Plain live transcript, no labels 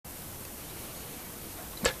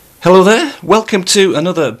Hello there, welcome to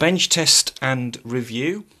another bench test and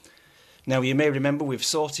review. Now you may remember we've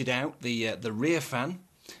sorted out the rear fan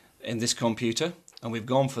in this computer and we've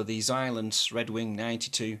gone for the Xilence Redwing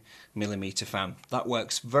 92mm fan. That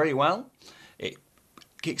works very well. It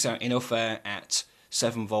kicks out enough air at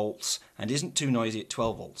 7 volts and isn't too noisy at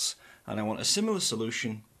 12 volts. And I want a similar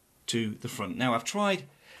solution to the front. Now I've tried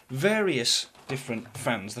various different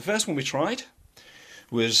fans. The first one we tried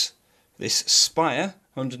was this Spire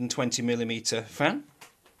 120mm fan.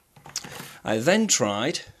 I then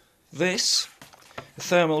tried this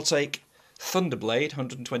Thermaltake Thunderblade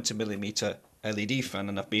 120mm LED fan,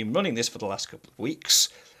 and I've been running this for the last couple of weeks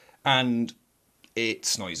and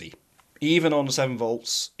it's noisy. Even on 7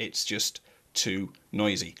 volts it's just too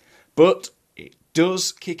noisy. But it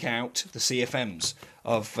does kick out the CFMs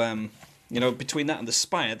of, between that and the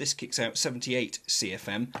Spire, this kicks out 78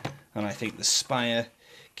 CFM and I think the Spire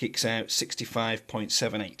kicks out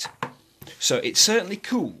 65.78. So it certainly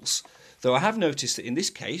cools, though I have noticed that in this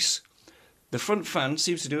case the front fan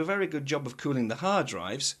seems to do a very good job of cooling the hard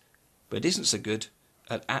drives, but isn't so good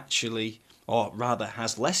at actually, or rather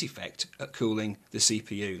has less effect at cooling the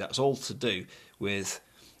CPU. That's all to do with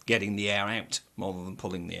getting the air out more than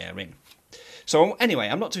pulling the air in. So anyway,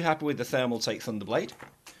 I'm not too happy with the Thermaltake Thunderblade.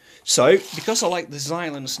 So because I like the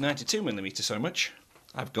Xilence 92mm so much,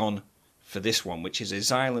 I've gone for this one, which is a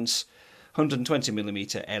Xilence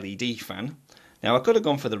 120mm LED fan. Now I could have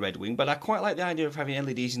gone for the Redwing, but I quite like the idea of having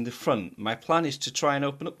LEDs in the front. My plan is to try and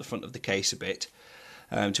open up the front of the case a bit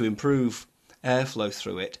to improve airflow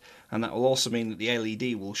through it, and that will also mean that the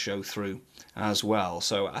LED will show through as well.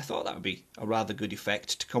 So I thought that would be a rather good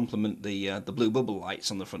effect to complement the blue bubble lights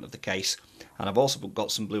on the front of the case, and I've also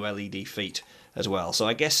got some blue LED feet as well. So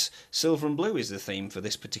I guess silver and blue is the theme for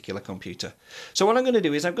this particular computer. So what I'm going to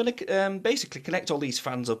do is I'm going to basically connect all these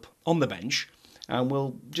fans up on the bench, and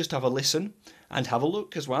we'll just have a listen and have a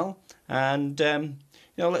look as well, and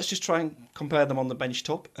let's just try and compare them on the bench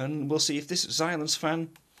top, and we'll see if this Xilence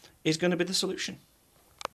fan is going to be the solution.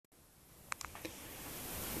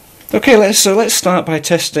 Okay, let's start by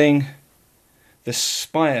testing the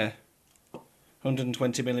Spire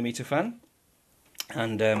 120mm fan,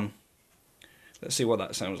 and let's see what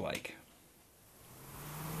that sounds like.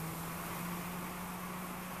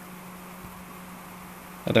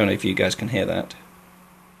 I don't know if you guys can hear that.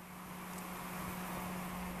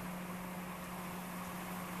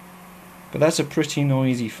 But that's a pretty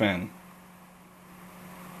noisy fan.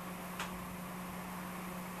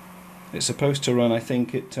 It's supposed to run, I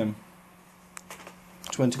think, at 21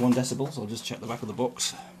 decibels. I'll just check the back of the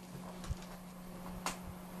box.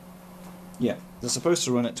 Yeah, they're supposed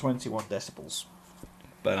to run at 21 decibels.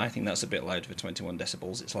 But I think that's a bit loud for 21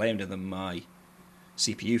 decibels. It's louder than my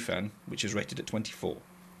CPU fan, which is rated at 24.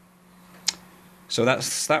 So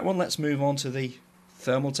that's that one. Let's move on to the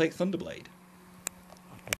Thermaltake Thunderblade.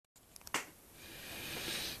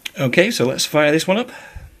 Okay, so let's fire this one up.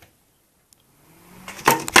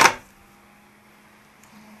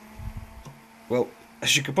 Well,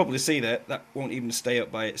 as you can probably see there, that won't even stay up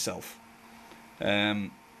by itself.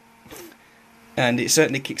 And it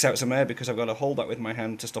certainly kicks out some air because I've got to hold that with my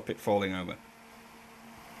hand to stop it falling over.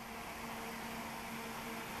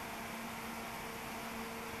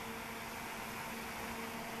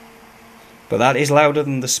 But that is louder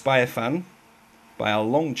than the Spire fan by a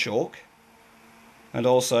long chalk. And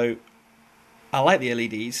also, I like the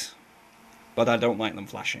LEDs, but I don't like them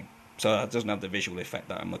flashing. So that doesn't have the visual effect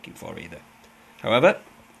that I'm looking for either. However,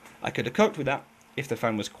 I could have coped with that if the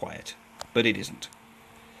fan was quiet, but it isn't.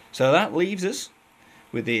 So that leaves us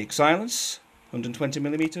with the Xilence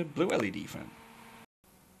 120mm blue LED fan.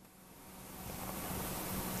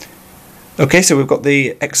 Okay, so we've got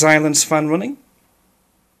the Xilence fan running.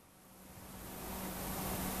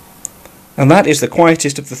 And that is the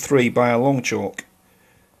quietest of the three by a long chalk.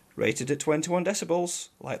 Rated at 21 decibels,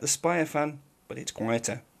 like the Spire fan, but it's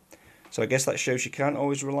quieter. So I guess that shows you can't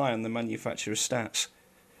always rely on the manufacturer's stats.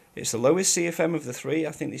 It's the lowest CFM of the three.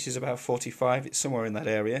 I think this is about 45, it's somewhere in that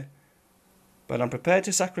area. But I'm prepared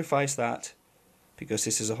to sacrifice that because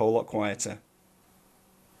this is a whole lot quieter.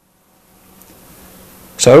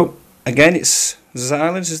 So, again, it's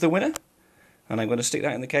Xilence is the winner. And I'm going to stick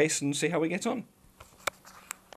that in the case and see how we get on.